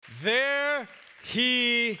There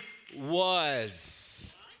he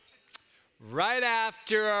was. Right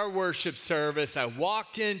after our worship service, I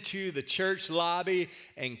walked into the church lobby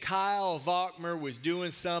and Kyle Valkmer was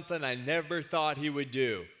doing something I never thought he would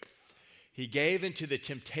do. He gave into the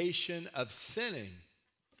temptation of sinning.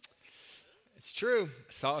 It's true.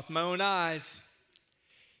 I saw it with my own eyes.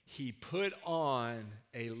 He put on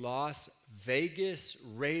a Las Vegas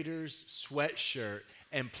Raiders sweatshirt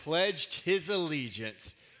and pledged his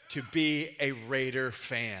allegiance to be a Raider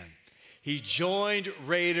fan. He joined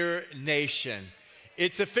Raider Nation.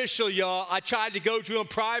 It's official, y'all. I tried to go to him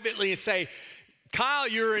privately and say, Kyle,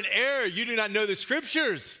 you're in error. You do not know the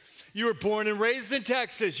scriptures. You were born and raised in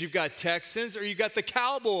Texas. You've got Texans or you've got the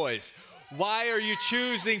Cowboys. Why are you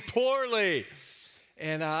choosing poorly?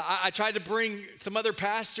 And I tried to bring some other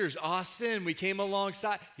pastors. Austin, we came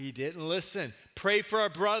alongside. He didn't listen. Pray for our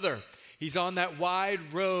brother. He's on that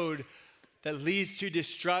wide road that leads to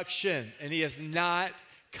destruction, and he has not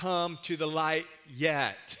come to the light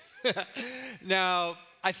yet. Now,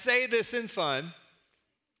 I say this in fun,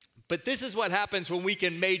 but this is what happens when we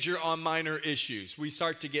can major on minor issues. We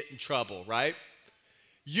start to get in trouble, right?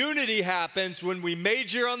 Unity happens when we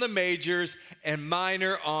major on the majors and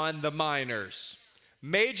minor on the minors.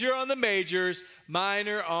 Major on the majors,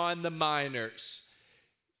 minor on the minors.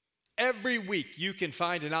 Every week you can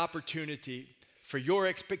find an opportunity for your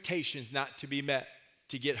expectations not to be met,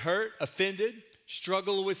 to get hurt, offended,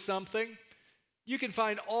 struggle with something. You can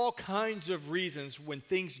find all kinds of reasons when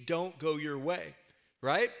things don't go your way,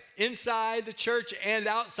 right? Inside the church and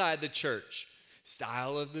outside the church.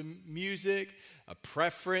 Style of the music, a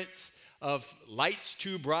preference of lights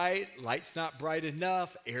too bright, lights not bright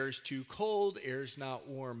enough, air's too cold, air's not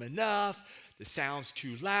warm enough, the sound's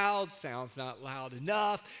too loud, sound's not loud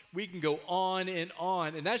enough. We can go on, and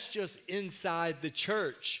that's just inside the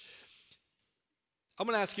church. I'm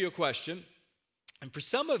going to ask you a question, and for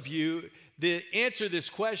some of you, the answer to this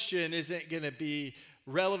question isn't going to be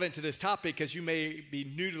relevant to this topic because you may be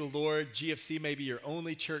new to the Lord. GFC may be your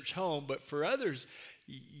only church home, but for others,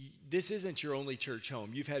 this isn't your only church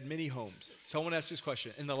home. You've had many homes. So I want to ask this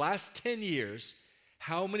question. In the last 10 years,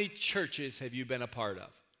 how many churches have you been a part of? 2.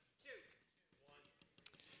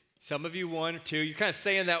 Some of you 1 or 2. You're kind of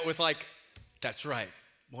saying that with like, that's right,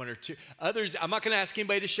 1 or 2. Others, I'm not going to ask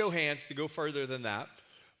anybody to show hands to go further than that.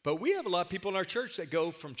 But we have a lot of people in our church that go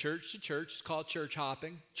from church to church. It's called church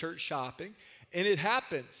hopping, church shopping. And it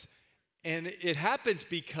happens. And it happens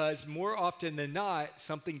because more often than not,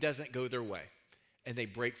 something doesn't go their way. And they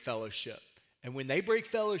break fellowship. And when they break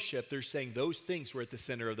fellowship, they're saying those things were at the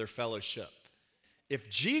center of their fellowship. If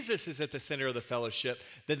Jesus is at the center of the fellowship,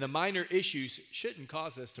 then the minor issues shouldn't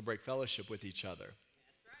cause us to break fellowship with each other. That's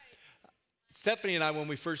right. Stephanie and I, when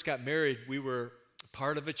we first got married, we were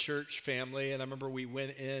part of a church family, and I remember we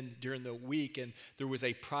went in during the week, and there was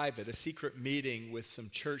a secret meeting with some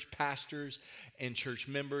church pastors and church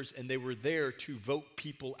members, and they were there to vote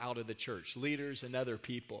people out of the church, leaders and other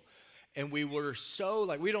people. And we were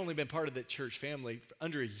we'd only been part of the church family for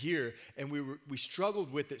under a year, and we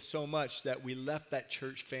struggled with it so much that we left that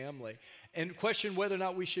church family and questioned whether or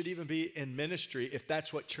not we should even be in ministry if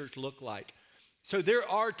that's what church looked like. So there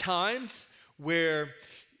are times where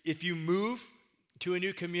if you move to a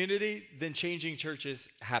new community, then changing churches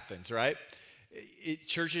happens, right?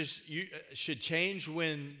 Churches should change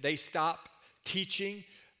when they stop teaching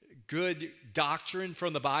good doctrine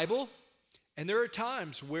from the Bible. And there are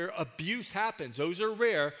times where abuse happens. Those are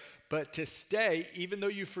rare, but to stay, even though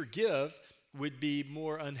you forgive, would be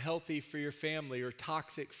more unhealthy for your family or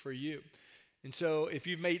toxic for you. And so if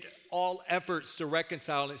you've made all efforts to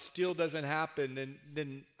reconcile and it still doesn't happen,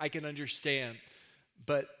 then I can understand.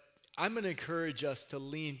 But I'm going to encourage us to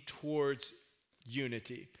lean towards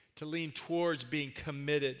unity, to lean towards being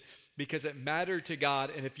committed because it mattered to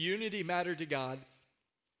God. And if unity mattered to God,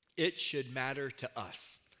 it should matter to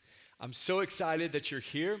us. I'm so excited that you're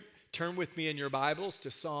here. Turn with me in your Bibles to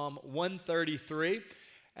Psalm 133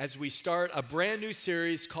 as we start a brand new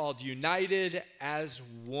series called United as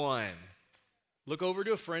One. Look over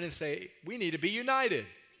to a friend and say, we need to be united.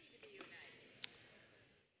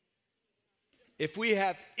 If we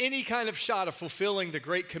have any kind of shot of fulfilling the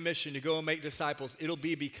Great Commission to go and make disciples, it'll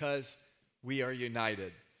be because we are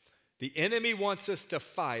united. The enemy wants us to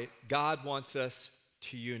fight. God wants us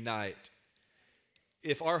to unite.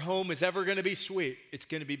 If our home is ever going to be sweet, it's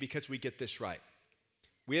going to be because we get this right.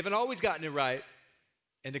 We haven't always gotten it right.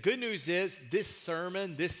 And the good news is this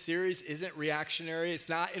sermon, this series isn't reactionary. It's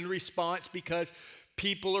not in response because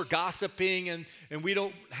people are gossiping and we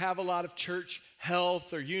don't have a lot of church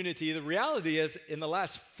health or unity. The reality is in the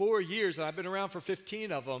last 4 years, and I've been around for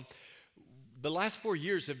 15 of them, the last 4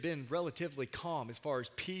 years have been relatively calm as far as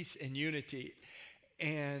peace and unity.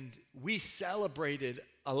 And we celebrated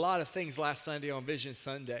a lot of things last Sunday on Vision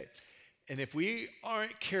Sunday. And if we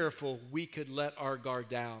aren't careful, we could let our guard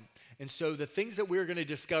down. And so the things that we're going to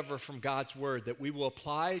discover from God's word that we will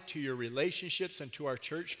apply to your relationships and to our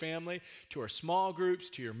church family, to our small groups,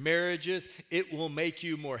 to your marriages, it will make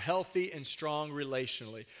you more healthy and strong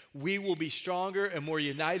relationally. We will be stronger and more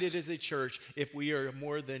united as a church if we are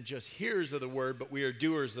more than just hearers of the word, but we are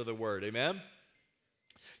doers of the word. Amen?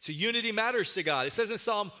 So unity matters to God. It says in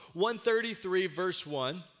Psalm 133, verse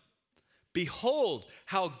 1, "Behold,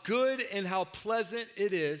 how good and how pleasant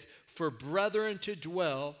it is for brethren to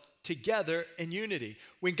dwell together in unity."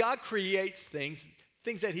 When God creates things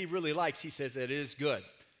that he really likes, he says that it is good.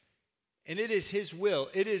 And it is his will.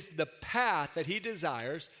 It is the path that he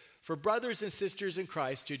desires for brothers and sisters in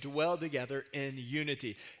Christ to dwell together in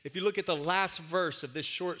unity. If you look at the last verse of this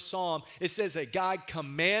short psalm, it says that God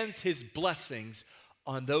commands his blessings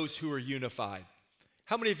on those who are unified.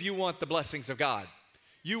 How many of you want the blessings of God?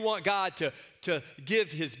 You want God to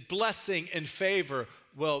give his blessing and favor.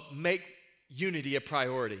 Well, make unity a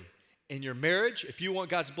priority. In your marriage, if you want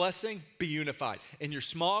God's blessing, be unified. In your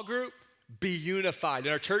small group, be unified.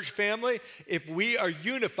 In our church family, if we are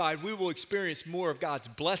unified, we will experience more of God's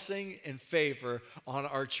blessing and favor on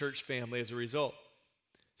our church family as a result.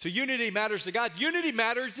 So unity matters to God. Unity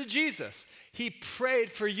matters to Jesus. He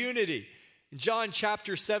prayed for unity. In John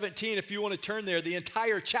chapter 17, if you want to turn there, the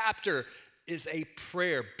entire chapter is a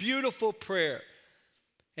prayer, beautiful prayer.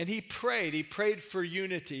 And he prayed for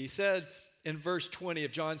unity. He said in verse 20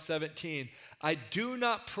 of John 17, "I do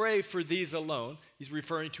not pray for these alone." He's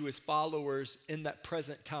referring to his followers in that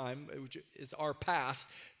present time, which is our past,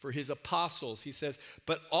 for his apostles. He says,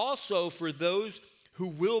 "but also for those who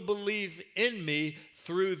will believe in me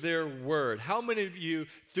through their word." How many of you,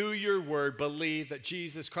 through your word, believe that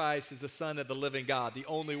Jesus Christ is the Son of the living God, the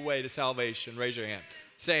only way to salvation? Raise your hand.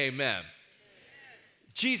 Say amen.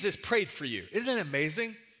 Jesus prayed for you. Isn't it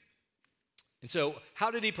amazing? And so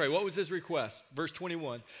how did he pray? What was his request? Verse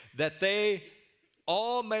 21, "that they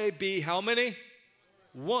all may be," how many?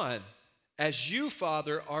 One. "As you,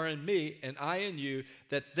 Father, are in me and I in you,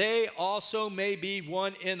 that they also may be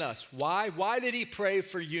one in us." Why? Why did he pray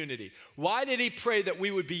for unity? Why did he pray that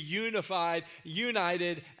we would be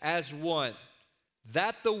united as one?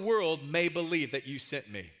 "That the world may believe that you sent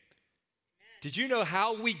me." Did you know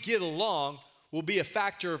how we get along will be a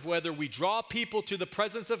factor of whether we draw people to the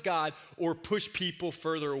presence of God or push people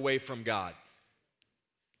further away from God?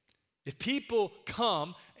 If people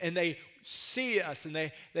come and they see us and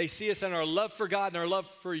they see us and our love for God and our love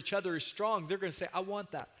for each other is strong, they're going to say, "I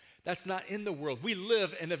want that." That's not in the world. We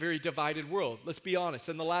live in a very divided world. Let's be honest.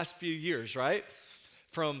 In the last few years, right?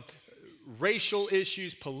 From racial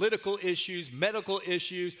issues, political issues, medical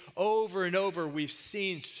issues, over and over, we've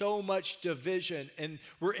seen so much division. And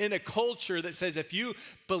we're in a culture that says if you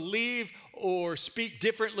believe or speak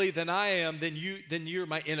differently than I am, then you're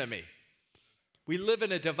my enemy. We live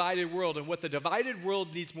in a divided world, and what the divided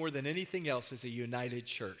world needs more than anything else is a united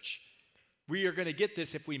church. We are going to get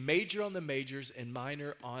this if we major on the majors and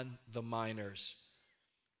minor on the minors.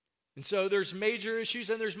 And so there's major issues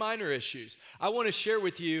and there's minor issues. I want to share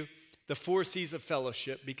with you the 4 C's of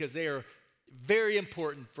fellowship because they are very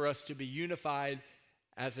important for us to be unified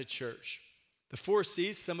as a church. The 4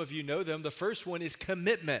 C's, some of you know them. The first one is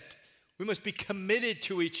commitment. We must be committed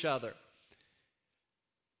to each other.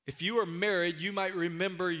 If you are married, you might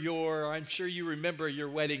remember I'm sure you remember your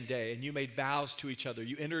wedding day, and you made vows to each other.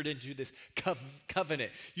 You entered into this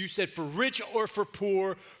covenant. You said, for rich or for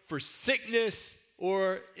poor, for sickness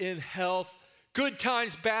or in health, good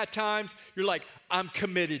times, bad times, you're like, I'm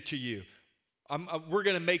committed to you. We're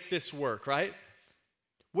going to make this work, right?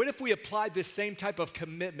 What if we applied this same type of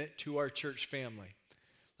commitment to our church family?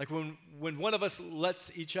 Like when one of us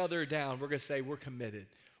lets each other down, we're going to say, we're committed.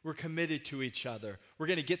 We're committed to each other. We're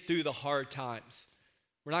going to get through the hard times.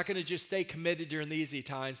 We're not going to just stay committed during the easy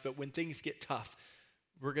times, but when things get tough,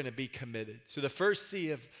 we're going to be committed. So the first C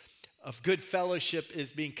of good fellowship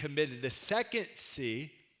is being committed. The second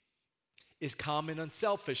C is common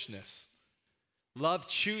unselfishness. Love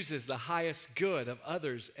chooses the highest good of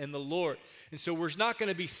others and the Lord. And so we're not going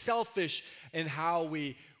to be selfish in how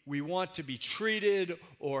we want to be treated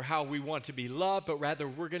or how we want to be loved, but rather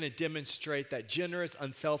we're going to demonstrate that generous,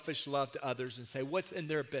 unselfish love to others and say, what's in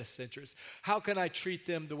their best interest? How can I treat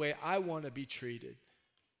them the way I want to be treated?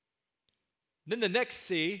 Then the next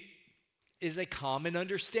C is a common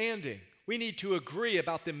understanding. We need to agree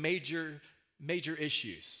about the major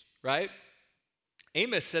issues, right?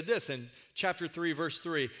 Amos said this in chapter 3, verse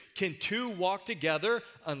 3. Can two walk together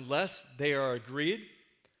unless they are agreed?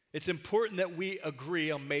 It's important that we agree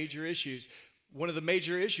on major issues. One of the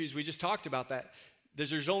major issues, we just talked about that.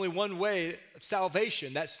 There's only one way of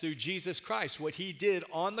salvation. That's through Jesus Christ. What he did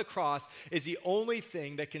on the cross is the only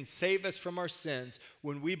thing that can save us from our sins.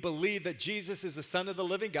 When we believe that Jesus is the Son of the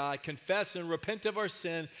living God, confess and repent of our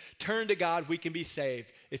sin, turn to God, we can be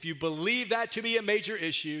saved. If you believe that to be a major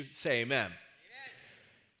issue, say amen. Amen.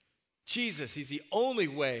 Jesus, he's the only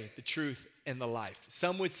way, the truth, and the life.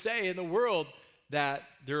 Some would say in the world that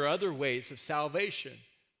there are other ways of salvation,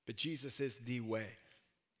 but Jesus is the way.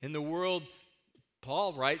 In the world,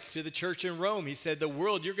 Paul writes to the church in Rome, he said, the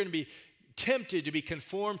world, you're going to be tempted to be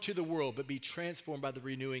conformed to the world, but be transformed by the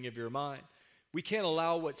renewing of your mind. We can't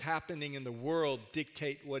allow what's happening in the world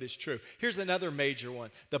dictate what is true. Here's another major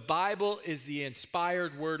one. The Bible is the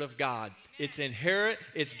inspired word of God. It's inerrant,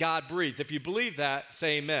 it's God-breathed. If you believe that,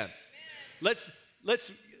 say amen. Let's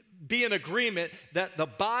be in agreement that the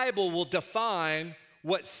Bible will define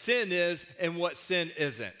what sin is and what sin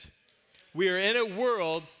isn't. We are in a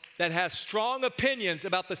world that has strong opinions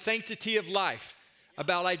about the sanctity of life,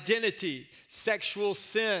 about identity, sexual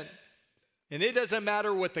sin. And it doesn't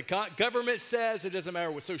matter what the government says. It doesn't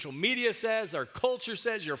matter what social media says, our culture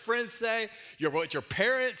says, your friends say, what your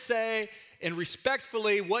parents say, and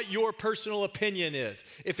respectfully, what your personal opinion is.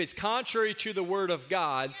 If it's contrary to the word of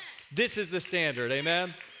God, this is the standard,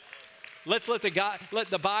 amen? Let's let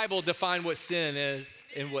the Bible define what sin is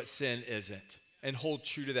and what sin isn't, and hold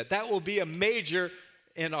true to that. That will be a major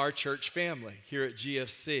in our church family here at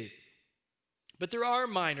GFC. But there are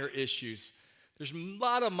minor issues. There's a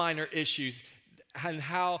lot of minor issues and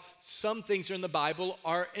how some things in the Bible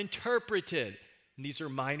are interpreted. And these are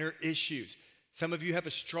minor issues. Some of you have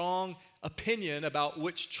a strong opinion about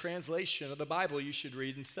which translation of the Bible you should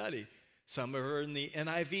read and study. Some are in the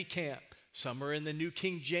NIV camp. Some are in the New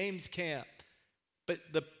King James camp. But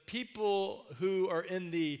the people who are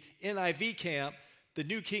in the NIV camp, the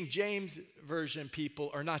New King James Version people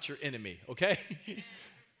are not your enemy, okay?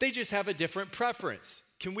 They just have a different preference.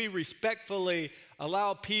 Can we respectfully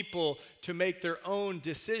allow people to make their own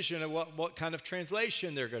decision of what kind of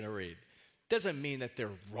translation they're going to read? Doesn't mean that they're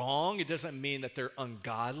wrong. It doesn't mean that they're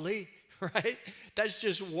ungodly, right? That's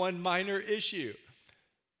just one minor issue.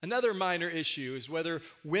 Another minor issue is whether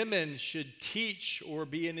women should teach or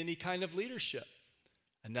be in any kind of leadership.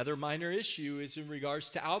 Another minor issue is in regards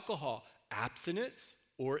to alcohol, abstinence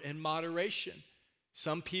or in moderation.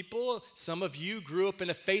 Some of you grew up in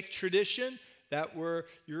a faith tradition that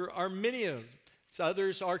you're Arminians.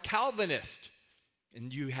 Others are Calvinist.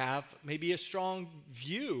 And you have maybe a strong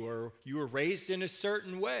view, or you were raised in a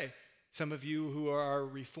certain way. Some of you who are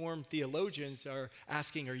Reformed theologians are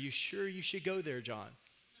asking, are you sure you should go there, John?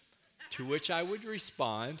 To which I would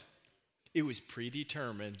respond, it was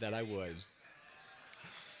predetermined that I would.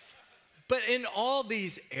 But in all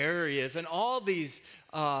these areas and all these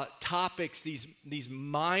topics, these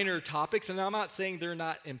minor topics, and I'm not saying they're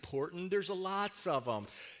not important, there's lots of them.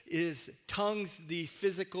 Is tongues the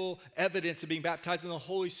physical evidence of being baptized in the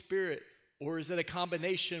Holy Spirit? Or is it a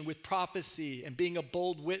combination with prophecy and being a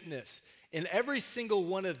bold witness? In every single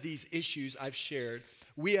one of these issues I've shared,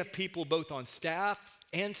 we have people both on staff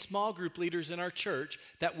and small group leaders in our church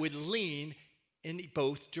that would lean in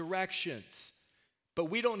both directions. But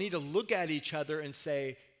we don't need to look at each other and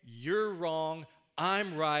say, you're wrong,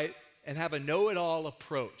 I'm right, and have a know-it-all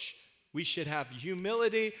approach. We should have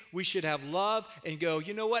humility, we should have love, and go,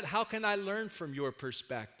 you know what, how can I learn from your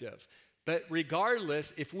perspective? But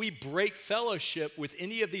regardless, if we break fellowship with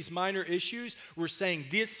any of these minor issues, we're saying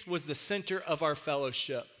this was the center of our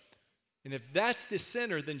fellowship. And if that's the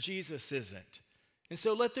center, then Jesus isn't. And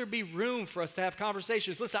so let there be room for us to have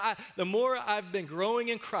conversations. Listen, the more I've been growing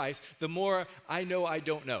in Christ, the more I know I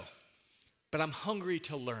don't know. But I'm hungry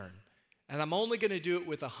to learn. And I'm only going to do it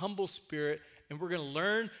with a humble spirit. And we're going to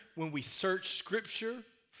learn when we search Scripture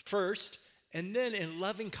first, and then in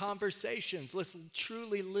loving conversations,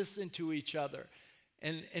 truly listen to each other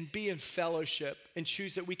and be in fellowship and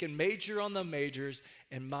choose that we can major on the majors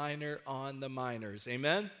and minor on the minors.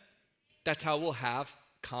 Amen? That's how we'll have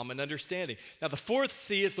common understanding. Now, the fourth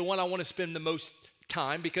C is the one I want to spend the most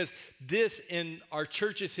time, because this in our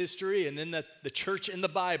church's history and then the church in the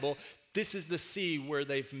Bible, this is the C where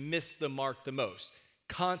they've missed the mark the most.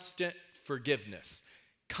 Constant forgiveness.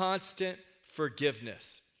 Constant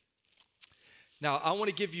forgiveness. Now, I want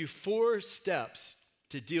to give you 4 steps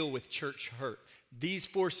to deal with church hurt. These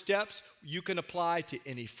 4 steps you can apply to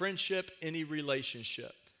any friendship, any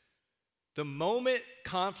relationship. The moment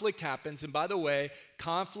conflict happens, and by the way,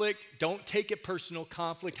 conflict, don't take it personal,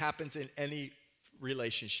 conflict happens in any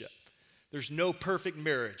relationship. There's no perfect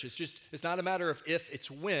marriage. It's not a matter of if, it's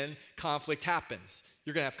when conflict happens.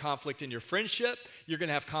 You're going to have conflict in your friendship. You're going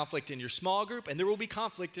to have conflict in your small group, and there will be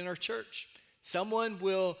conflict in our church. Someone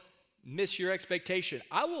will miss your expectation.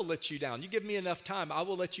 I will let you down. You give me enough time, I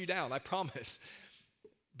will let you down, I promise.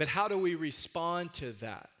 But how do we respond to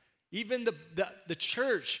that? Even the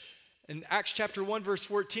church, in Acts chapter 1, verse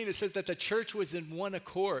 14, it says that the church was in one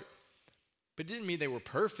accord. But it didn't mean they were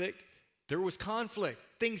perfect. There was conflict.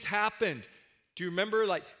 Things happened. Do you remember,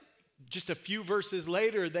 like, just a few verses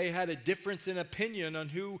later, they had a difference in opinion on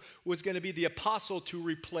who was going to be the apostle to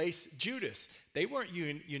replace Judas. They weren't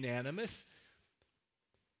unanimous.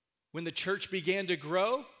 When the church began to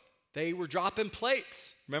grow, they were dropping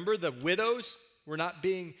plates. Remember, the widows were not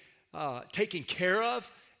being taken care of.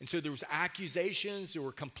 And so there was accusations, there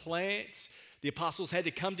were complaints. The apostles had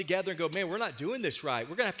to come together and go, man, we're not doing this right.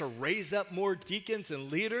 We're going to have to raise up more deacons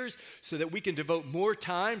and leaders so that we can devote more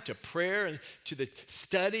time to prayer and to the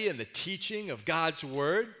study and the teaching of God's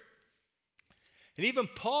word. And even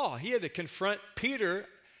Paul, he had to confront Peter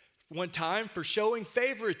one time for showing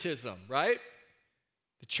favoritism, right?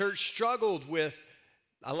 The church struggled with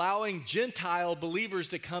allowing Gentile believers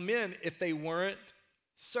to come in if they weren't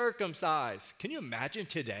circumcised. Can you imagine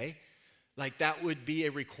today? Like that would be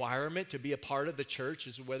a requirement to be a part of the church,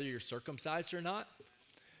 is whether you're circumcised or not.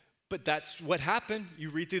 But that's what happened.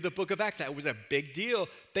 You read through the book of Acts. That was a big deal.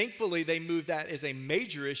 Thankfully, they moved that as a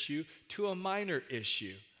major issue to a minor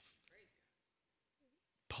issue.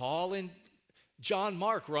 Paul and John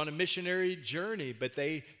Mark were on a missionary journey, but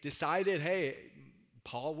they decided, hey,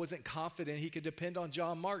 Paul wasn't confident he could depend on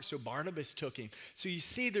John Mark, so Barnabas took him. So you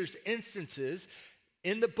see there's instances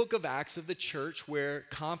in the book of Acts of the church where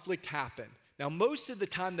conflict happened. Now, most of the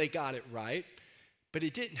time they got it right, but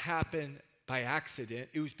it didn't happen by accident.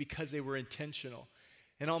 It was because they were intentional.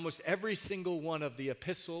 In almost every single one of the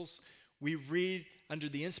epistles, we read under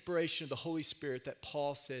the inspiration of the Holy Spirit that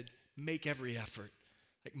Paul said, make every effort.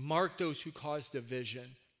 Like, mark those who cause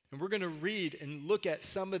division. And we're going to read and look at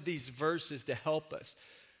some of these verses to help us.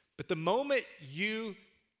 But the moment you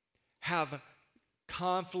have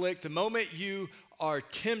conflict, the moment you are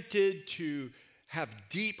tempted to have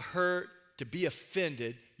deep hurt, to be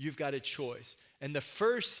offended, you've got a choice. And the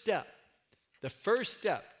first step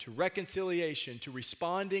to reconciliation, to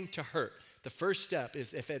responding to hurt, the first step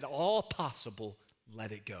is, if at all possible,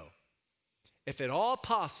 let it go. If at all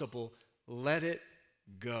possible, let it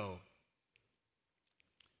go.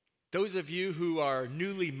 Those of you who are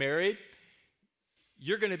newly married,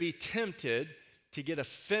 you're going to be tempted to get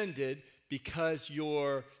offended because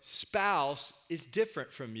your spouse is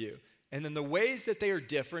different from you. And then the ways that they are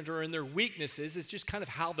different, or in their weaknesses, is just kind of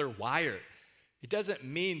how they're wired. It doesn't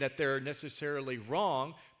mean that they're necessarily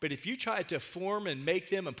wrong, but if you try to form and make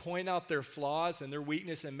them and point out their flaws and their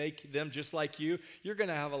weakness and make them just like you, you're going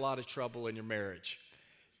to have a lot of trouble in your marriage.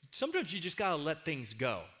 Sometimes you just got to let things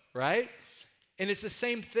go, right? And it's the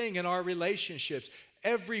same thing in our relationships.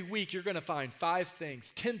 Every week you're going to find 5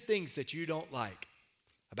 things, 10 things that you don't like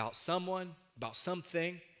about someone, about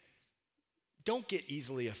something. Don't get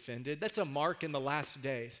easily offended. That's a mark in the last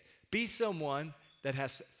days. Be someone that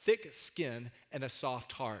has thick skin and a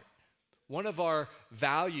soft heart. One of our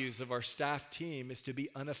values of our staff team is to be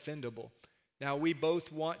unoffendable. Now, we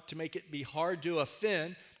both want to make it be hard to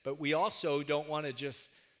offend, but we also don't want to just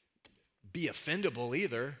be offendable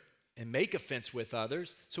either and make offense with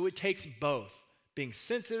others. So it takes both, being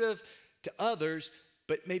sensitive to others,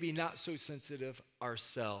 but maybe not so sensitive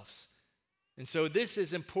ourselves. And so this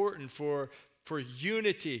is important for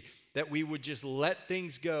unity, that we would just let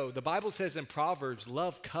things go. The Bible says in Proverbs,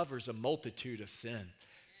 love covers a multitude of sin.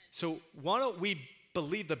 So why don't we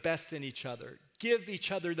believe the best in each other? Give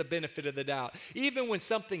each other the benefit of the doubt. Even when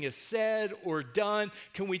something is said or done,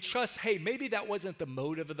 can we trust, hey, maybe that wasn't the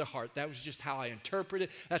motive of the heart. That was just how I interpreted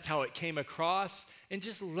it. That's how it came across. And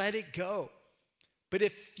just let it go. But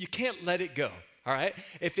if you can't let it go, all right?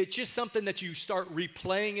 If it's just something that you start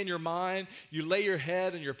replaying in your mind, you lay your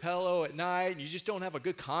head on your pillow at night, and you just don't have a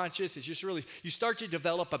good conscience, it's just really, you start to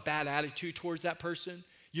develop a bad attitude towards that person.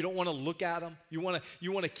 You don't want to look at them. You want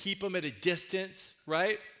to keep them at a distance,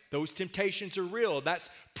 right? Those temptations are real. That's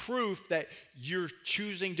proof that you're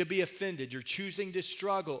choosing to be offended. You're choosing to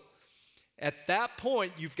struggle. At that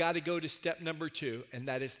point, you've got to go to step number 2, and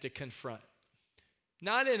that is to confront.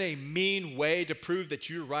 Not in a mean way to prove that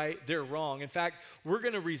you're right, they're wrong. In fact, we're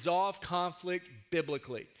going to resolve conflict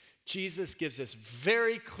biblically. Jesus gives us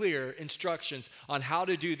very clear instructions on how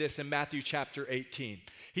to do this in Matthew chapter 18.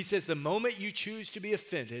 He says, the moment you choose to be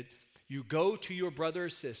offended, you go to your brother or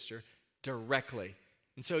sister directly.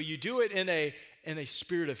 And so you do it in a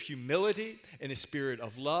spirit of humility, in a spirit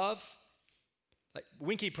of love. Like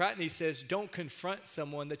Winky Pratney says, don't confront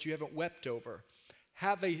someone that you haven't wept over.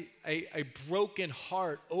 Have a broken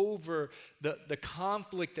heart over the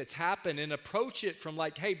conflict that's happened and approach it from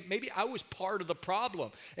like, hey, maybe I was part of the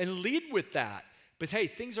problem, and lead with that. But hey,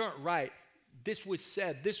 things aren't right. This was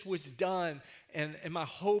said, this was done. And my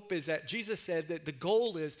hope is that Jesus said that the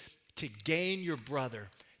goal is to gain your brother,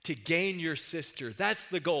 to gain your sister. That's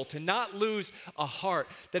the goal, to not lose a heart,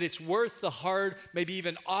 that it's worth the hard, maybe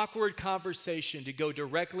even awkward conversation to go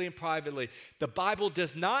directly and privately. The Bible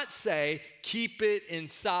does not say keep it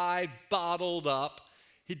inside, bottled up.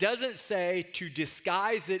 He doesn't say to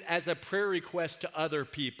disguise it as a prayer request to other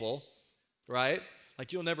people, right?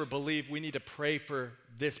 Like, you'll never believe, we need to pray for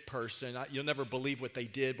this person. You'll never believe what they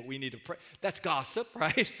did, but we need to pray. That's gossip,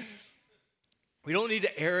 right? We don't need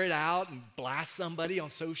to air it out and blast somebody on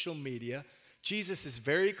social media. Jesus is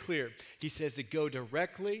very clear. He says to go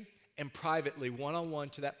directly and privately, one-on-one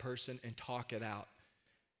to that person and talk it out.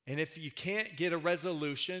 And if you can't get a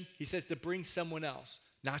resolution, he says to bring someone else,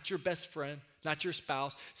 not your best friend, not your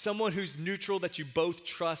spouse, someone who's neutral that you both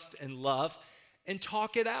trust and love, and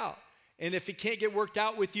talk it out. And if it can't get worked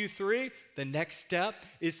out with you three, the next step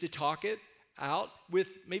is to talk it out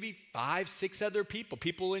with maybe 5, 6 other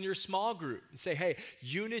people in your small group, and say, hey,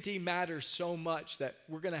 unity matters so much that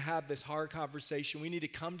we're going to have this hard conversation. We need to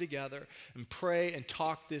come together and pray and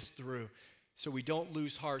talk this through so we don't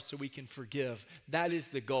lose heart, so we can forgive. That is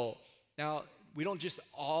the goal. Now, we don't just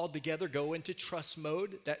all together go into trust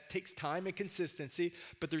mode. That takes time and consistency,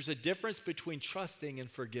 but there's a difference between trusting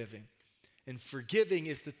and forgiving. And forgiving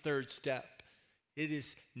is the third step. It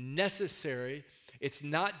is necessary. It's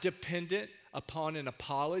not dependent upon an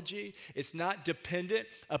apology. It's not dependent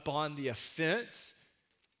upon the offense.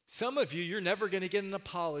 Some of you, you're never going to get an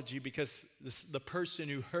apology because the person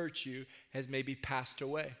who hurt you has maybe passed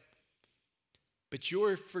away. But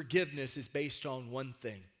your forgiveness is based on one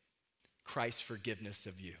thing: Christ's forgiveness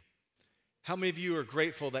of you. How many of you are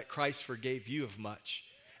grateful that Christ forgave you of much?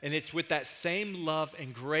 And it's with that same love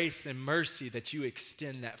and grace and mercy that you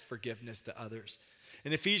extend that forgiveness to others.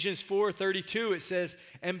 In Ephesians 4:32, it says,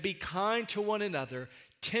 and be kind to one another,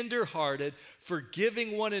 tenderhearted,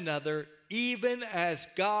 forgiving one another, even as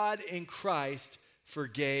God in Christ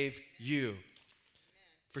forgave you. Amen.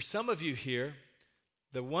 For some of you here,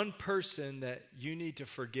 the one person that you need to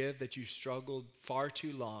forgive that you struggled far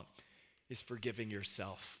too long is forgiving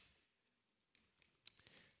yourself.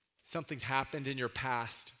 Something's happened in your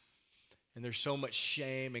past, and there's so much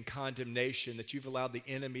shame and condemnation that you've allowed the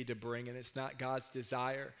enemy to bring, and it's not God's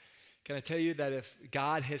desire. Can I tell you that if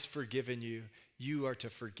God has forgiven you, you are to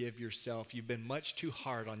forgive yourself. You've been much too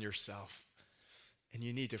hard on yourself, and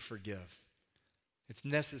you need to forgive. It's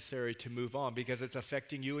necessary to move on because it's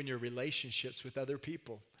affecting you and your relationships with other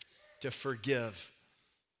people. To forgive.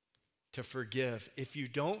 To forgive. If you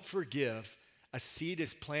don't forgive, a seed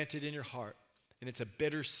is planted in your heart. And it's a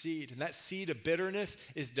bitter seed. And that seed of bitterness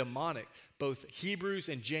is demonic. Both Hebrews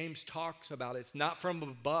and James talks about it. It's not from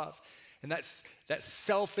above. And that's that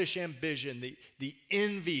selfish ambition, the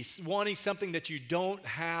envy, wanting something that you don't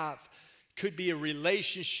have. Could be a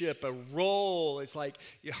relationship, a role. It's like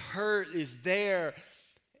your hurt is there.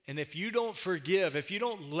 And if you don't forgive, if you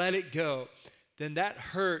don't let it go, then that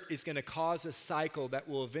hurt is going to cause a cycle that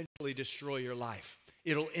will eventually destroy your life.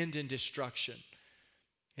 It'll end in destruction.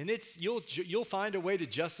 And you'll find a way to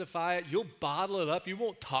justify it. You'll bottle it up. You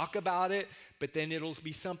won't talk about it, but then it'll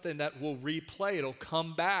be something that will replay. It'll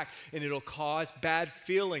come back, and it'll cause bad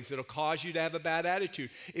feelings. It'll cause you to have a bad attitude.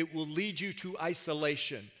 It will lead you to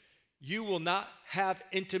isolation. You will not have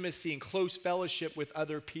intimacy and close fellowship with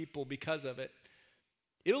other people because of it.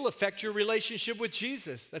 It'll affect your relationship with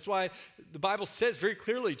Jesus. That's why the Bible says very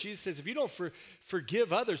clearly, Jesus says, if you don't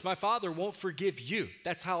forgive others, my Father won't forgive you.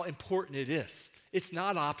 That's how important it is. It's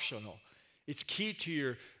not optional. It's key to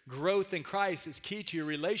your growth in Christ. It's key to your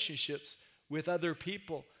relationships with other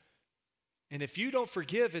people. And if you don't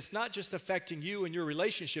forgive, it's not just affecting you and your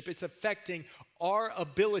relationship, it's affecting our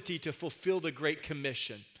ability to fulfill the Great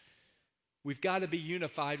Commission. We've got to be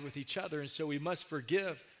unified with each other, and so we must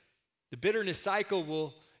forgive. The bitterness cycle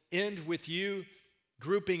will end with you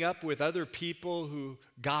grouping up with other people who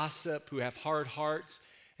gossip, who have hard hearts,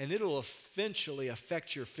 and it'll eventually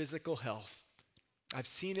affect your physical health. I've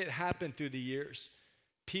seen it happen through the years.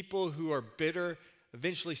 People who are bitter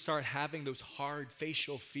eventually start having those hard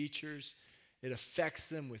facial features. It affects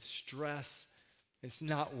them with stress. It's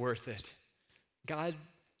not worth it. God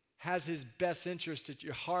has his best interest at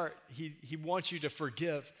your heart. He wants you to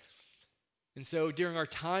forgive. And so during our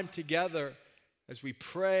time together, as we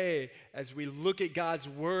pray, as we look at God's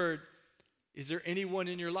word, is there anyone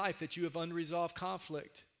in your life that you have unresolved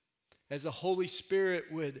conflict? as the Holy Spirit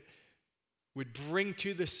would bring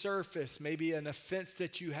to the surface maybe an offense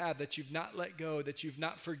that you have, that you've not let go, that you've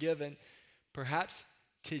not forgiven, perhaps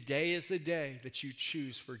today is the day that you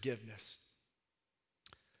choose forgiveness.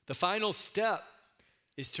 The final step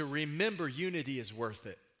is to remember unity is worth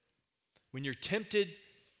it. When you're tempted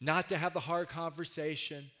not to have the hard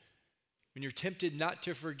conversation, when you're tempted not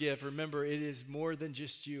to forgive, remember it is more than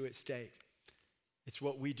just you at stake. It's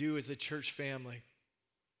what we do as a church family.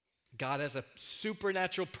 God has a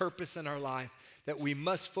supernatural purpose in our life that we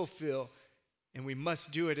must fulfill, and we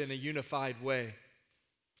must do it in a unified way.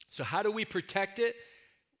 So how do we protect it?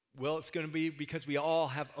 Well, it's going to be because we all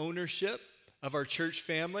have ownership of our church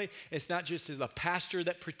family. It's not just as a pastor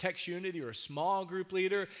that protects unity or a small group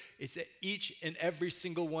leader. It's each and every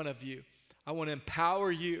single one of you. I want to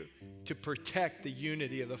empower you to protect the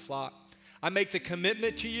unity of the flock. I make the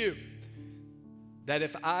commitment to you that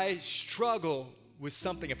if I struggle with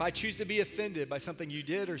something, if I choose to be offended by something you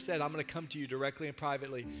did or said, I'm going to come to you directly and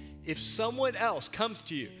privately. If someone else comes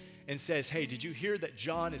to you and says, hey, did you hear that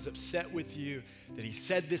John is upset with you, that he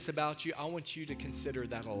said this about you? I want you to consider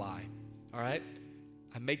that a lie. All right?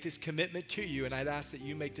 I make this commitment to you, and I'd ask that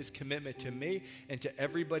you make this commitment to me and to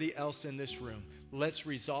everybody else in this room. Let's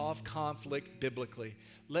resolve conflict biblically.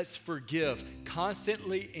 Let's forgive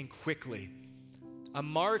constantly and quickly. A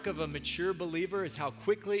mark of a mature believer is how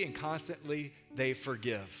quickly and constantly they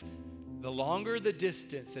forgive. The longer the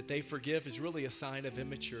distance that they forgive is really a sign of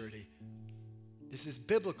immaturity. This is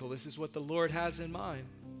biblical. This is what the Lord has in mind.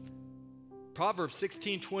 Proverbs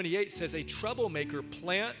 16:28 says, a troublemaker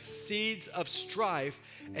plants seeds of strife.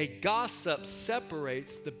 A gossip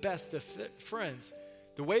separates the best of friends.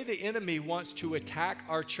 The way the enemy wants to attack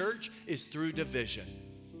our church is through division.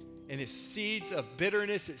 And it's seeds of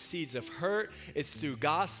bitterness, it's seeds of hurt, it's through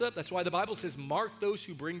gossip. That's why the Bible says, mark those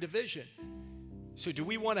who bring division. So do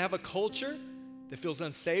we want to have a culture that feels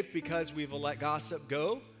unsafe because we've let gossip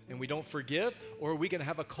go and we don't forgive? Or are we going to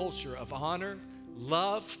have a culture of honor,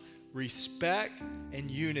 love, respect, and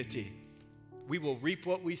unity? We will reap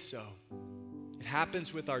what we sow. It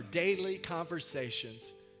happens with our daily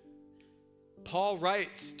conversations. Paul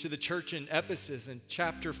writes to the church in Ephesus in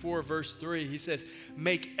chapter 4, verse 3. He says,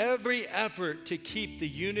 make every effort to keep the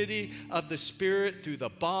unity of the Spirit through the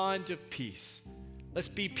bond of peace. Let's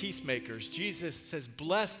be peacemakers. Jesus says,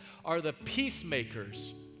 blessed are the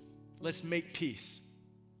peacemakers. Let's make peace.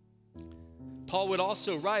 Paul would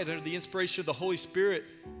also write under the inspiration of the Holy Spirit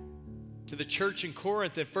to the church in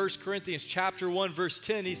Corinth in 1 Corinthians chapter 1, verse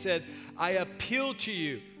 10. He said, I appeal to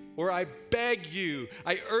you, or I beg you,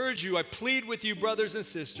 I urge you, I plead with you, brothers and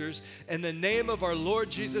sisters, in the name of our Lord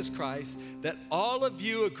Jesus Christ, that all of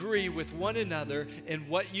you agree with one another in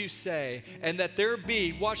what you say, and that there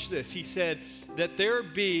be, watch this, he said, that there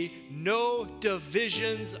be no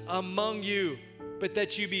divisions among you, but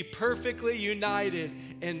that you be perfectly united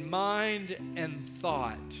in mind and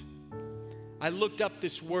thought. I looked up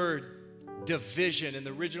this word, division. In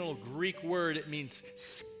the original Greek word, it means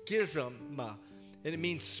schism. And it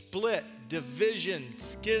means split, division,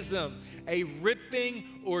 schism, a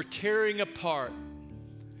ripping or tearing apart.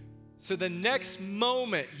 So the next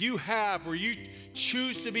moment you have where you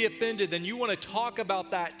choose to be offended, then you want to talk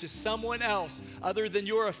about that to someone else other than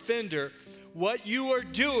your offender. What you are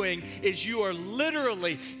doing is you are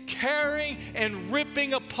literally tearing and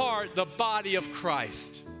ripping apart the body of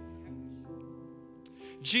Christ.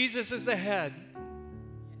 Jesus is the head,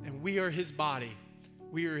 and we are his body.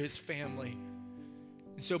 We are his family.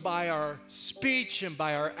 And so by our speech and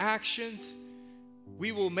by our actions,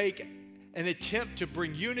 we will make an attempt to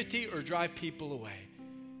bring unity or drive people away.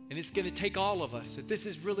 And it's going to take all of us. That this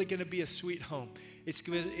is really going to be a sweet home. It's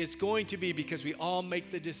going to be because we all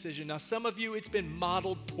make the decision. Now, some of you, it's been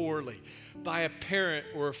modeled poorly by a parent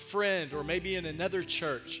or a friend or maybe in another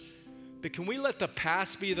church. But can we let the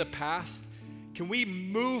past be the past? Can we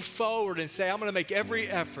move forward and say, I'm going to make every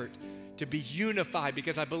effort to be unified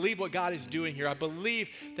because I believe what God is doing here. I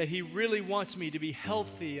believe that he really wants me to be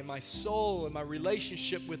healthy in my soul and my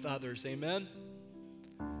relationship with others. Amen?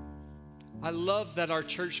 I love that our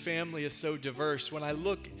church family is so diverse. When I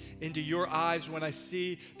look into your eyes, when I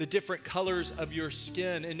see the different colors of your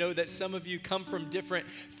skin and know that some of you come from different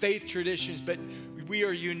faith traditions, but we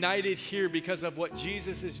are united here because of what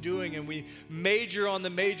Jesus is doing, and we major on the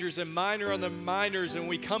majors and minor on the minors, and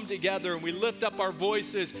we come together and we lift up our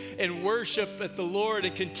voices and worship at the Lord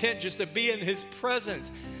and content just to be in his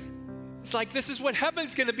presence. It's like this is what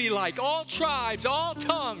heaven's going to be like, all tribes, all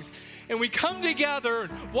tongues. And we come together.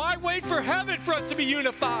 Why wait for heaven for us to be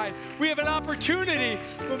unified? We have an opportunity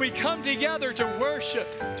when we come together to worship,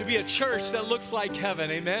 to be a church that looks like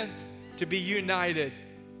heaven, amen? To be united.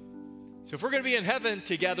 So if we're going to be in heaven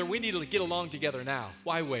together, we need to get along together now.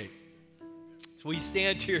 Why wait? So will you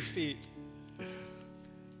stand to your feet?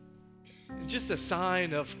 And just a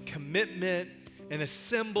sign of commitment and a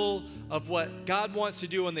symbol of what God wants to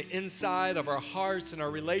do on the inside of our hearts and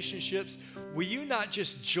our relationships, will you not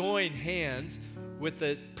just join hands with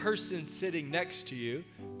the person sitting next to you,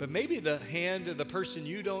 but maybe the hand of the person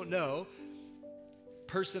you don't know,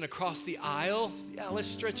 person across the aisle? Yeah, let's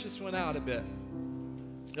stretch this one out a bit.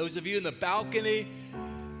 Those of you in the balcony,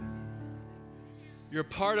 you're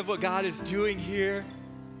part of what God is doing here.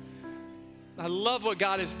 I love what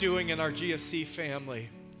God is doing in our GFC family.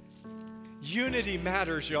 Unity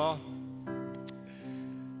matters, y'all.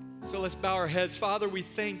 So let's bow our heads. Father, we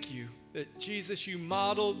thank you that, Jesus, you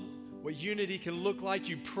modeled what unity can look like.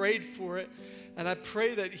 You prayed for it. And I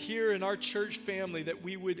pray that here in our church family that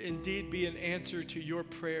we would indeed be an answer to your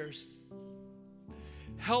prayers.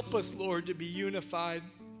 Help us, Lord, to be unified,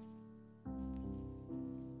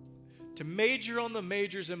 to major on the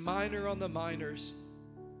majors and minor on the minors.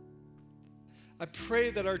 I pray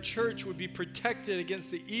that our church would be protected against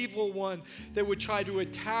the evil one that would try to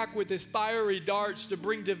attack with his fiery darts to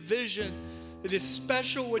bring division. It is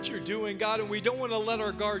special what you're doing, God, and we don't want to let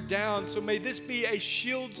our guard down. So may this be a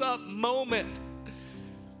shields up moment.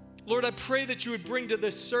 Lord, I pray that you would bring to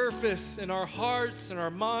the surface in our hearts and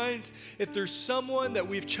our minds if there's someone that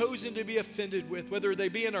we've chosen to be offended with, whether they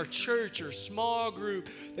be in our church or small group,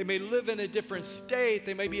 they may live in a different state,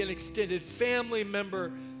 they may be an extended family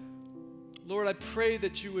member. Lord, I pray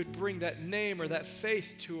that you would bring that name or that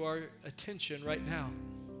face to our attention right now.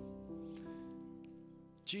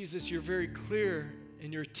 Jesus, you're very clear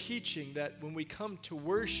in your teaching that when we come to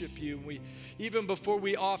worship you, even before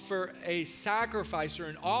we offer a sacrifice or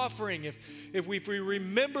an offering, if we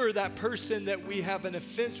remember that person that we have an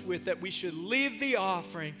offense with, that we should leave the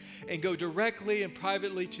offering and go directly and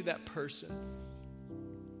privately to that person.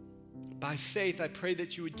 By faith, I pray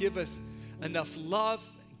that you would give us enough love,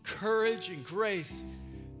 courage, and grace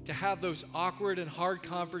to have those awkward and hard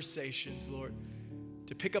conversations, Lord,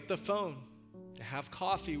 to pick up the phone, to have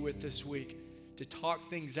coffee with this week, to talk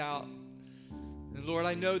things out. And Lord,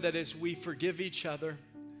 I know that as we forgive each other,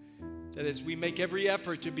 that as we make every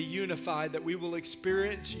effort to be unified, that we will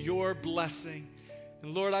experience your blessing.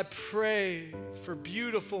 And Lord, I pray for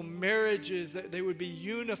beautiful marriages, that they would be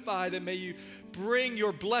unified, and may you bring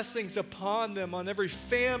your blessings upon them, on every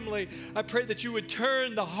family. I pray that you would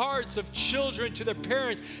turn the hearts of children to their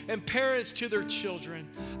parents and parents to their children.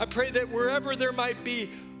 I pray that wherever there might be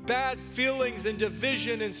bad feelings and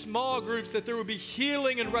division in small groups, that there will be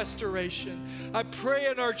healing and restoration. I pray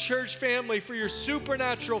in our church family for your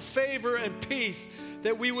supernatural favor and peace,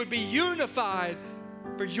 that we would be unified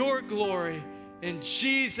for your glory. In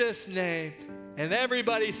Jesus' name. And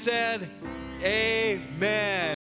everybody said, amen.